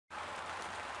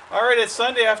Alright, it's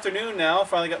Sunday afternoon now.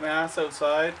 Finally got my ass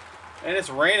outside. And it's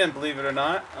raining, believe it or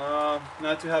not.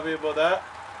 Not too happy about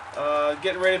that.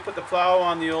 Getting ready to put the plow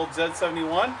on the old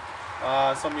Z71.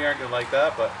 Some of you aren't going to like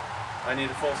that, but I need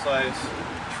a full-size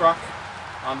truck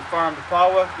on the farm to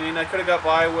plow with. I mean, I could have got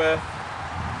by with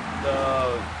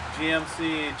the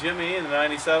GMC Jimmy in the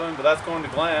 97, but that's going to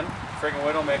Glenn, friggin'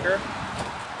 Widowmaker.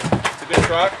 It's a good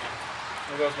truck.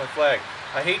 There goes my flag.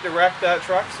 I hate to wreck that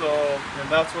truck, so and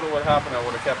that's what would happen. I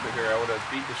would have kept it here. I would have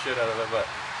beat the shit out of it, but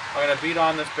I'm gonna beat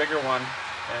on this bigger one,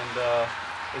 and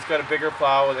it's got a bigger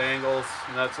plow with angles,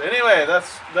 and that's anyway. That's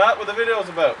what the video is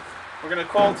about. We're gonna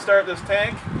cold start this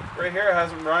tank right here. It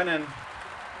hasn't run, and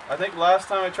I think last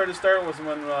time I tried to start it was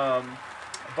when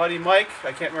buddy Mike,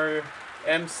 I can't remember,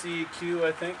 MCQ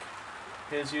I think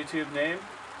his YouTube name.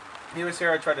 He was here.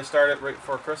 I tried to start it right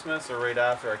before Christmas or right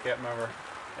after. I can't remember.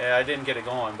 Yeah, I didn't get it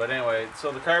going, but anyway, so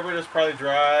the carburetor's probably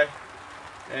dry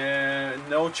and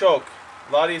no choke.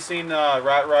 A lot of you seen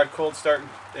Rat Rod cold start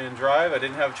and drive. I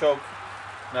didn't have choke,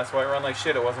 and that's why it ran like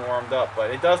shit. It wasn't warmed up,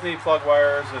 but it does need plug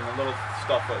wires and a little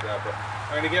stuff like that. But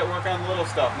I'm gonna get work on the little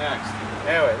stuff next.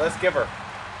 Anyway, let's give her.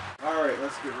 All right,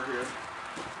 let's give her here.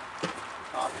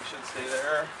 Coffee should stay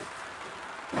there.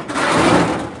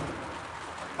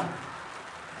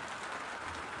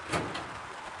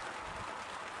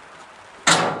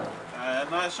 I'm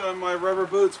not showing my rubber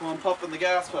boots while I'm pumping the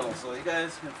gas pedal, so you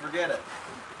guys can forget it.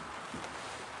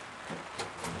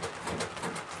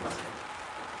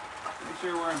 Make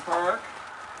sure we're in park.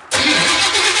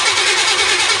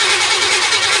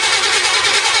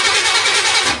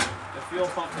 The fuel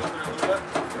pump in there a little bit.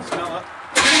 Smell it.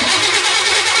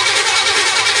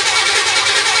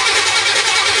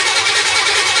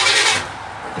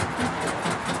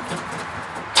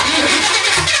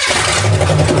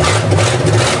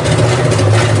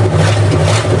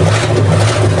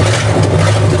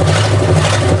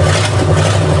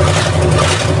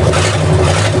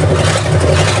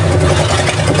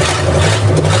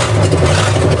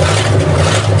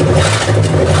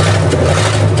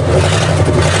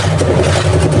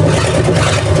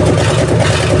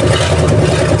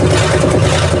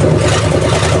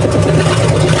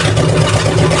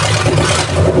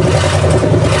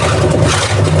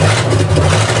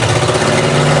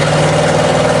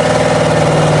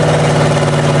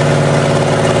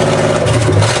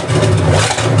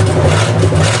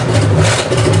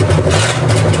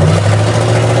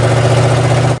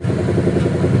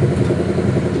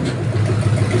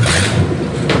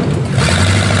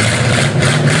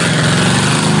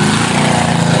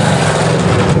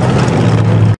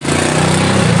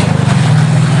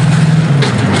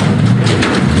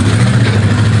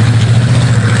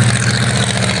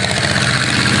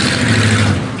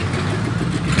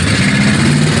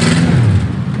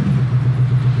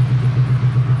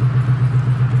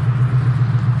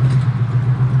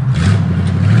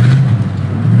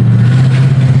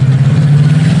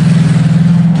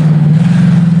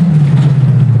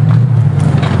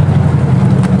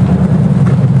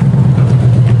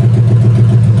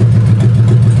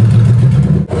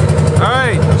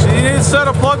 Set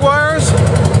of plug wires.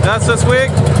 That's this week.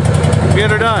 Get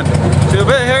her done. It's a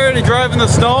bit hairy to drive in the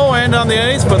snow and on the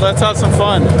ice, but let's have some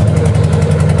fun.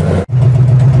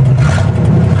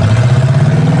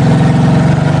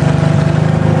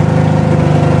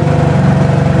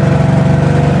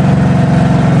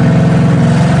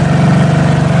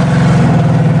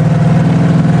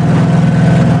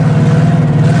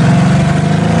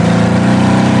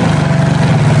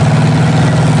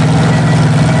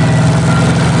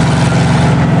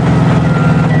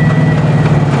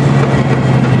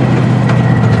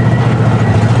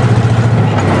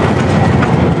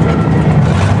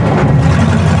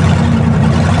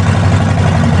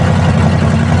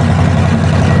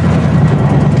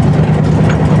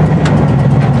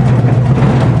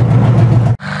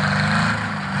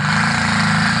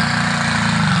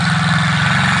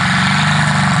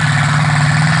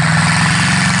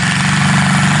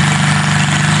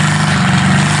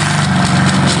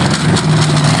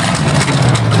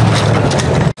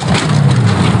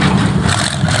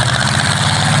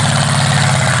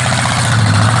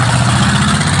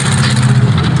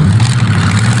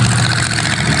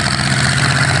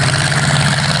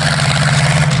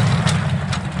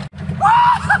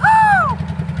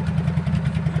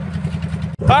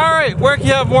 Alright, where can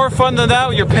you have more fun than that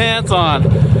with your pants on?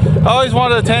 I always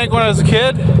wanted a tank when I was a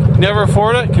kid. Never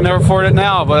afford it, can never afford it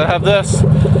now, but I have this.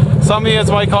 Some of you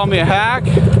might call me a hack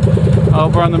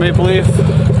over on the Maple Leaf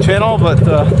channel, but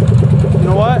you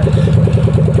know what?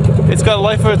 It's got a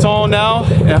life of its own now,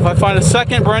 and if I find a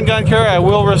second burn gun carrier, I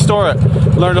will restore it.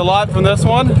 Learned a lot from this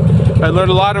one. I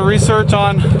learned a lot of research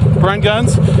on Brent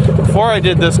guns before I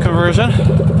did this conversion.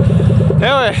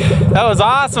 Anyway, that was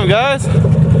awesome, guys.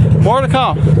 More to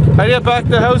come. I get back to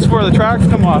the house before the tracks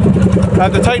come off. I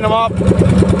have to tighten them up.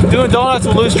 Doing donuts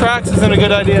with loose tracks isn't a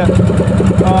good idea.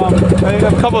 I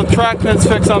have a couple of track pins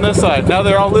fixed on this side. Now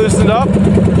they're all loosened up.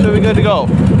 Should be good to go.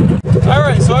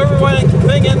 Alright, so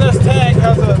everything in this tank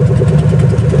has a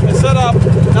setup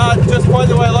not just quite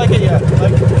the way I like it yet.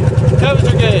 Like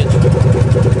temperature gauge.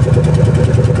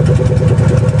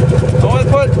 I want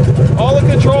to put all the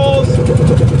controls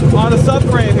on a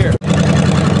subframe here.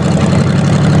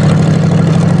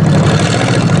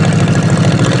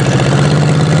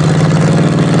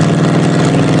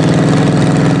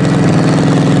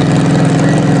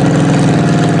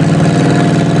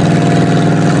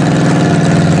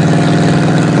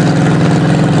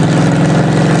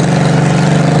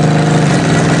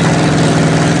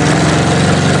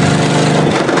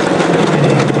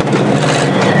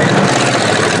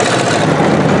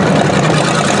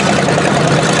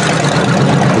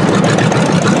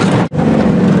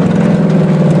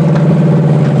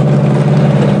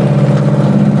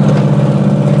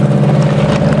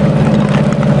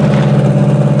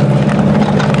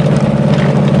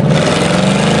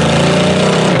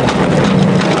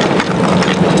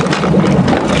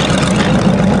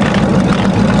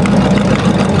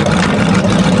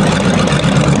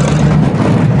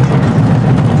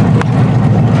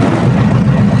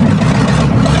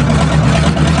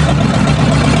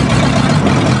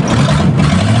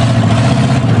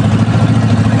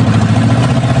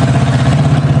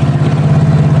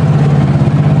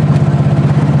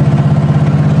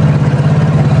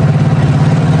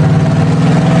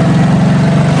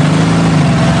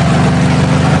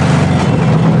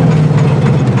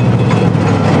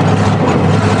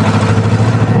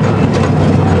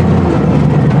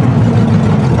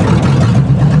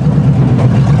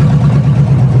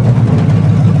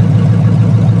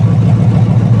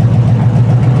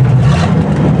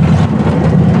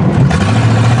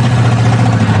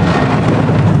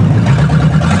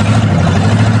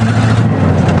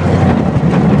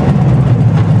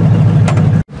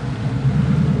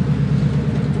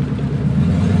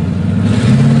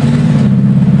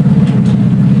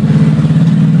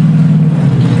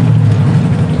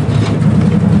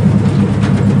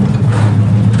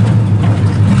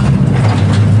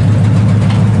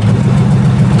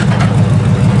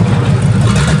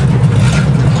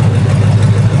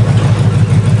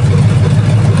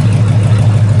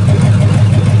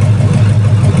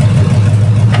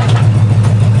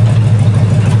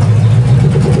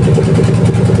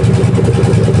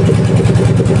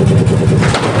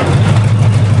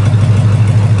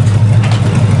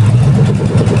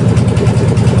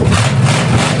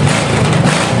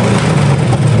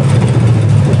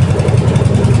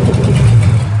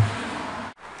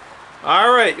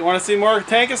 Alright, you want to see more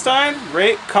Tankenstein?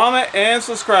 Rate, comment, and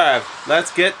subscribe.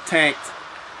 Let's get tanked.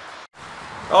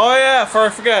 Oh yeah, before I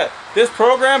forget, this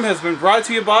program has been brought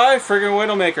to you by friggin'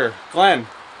 Widowmaker, Glenn.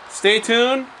 Stay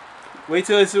tuned. Wait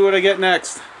till you see what I get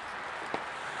next.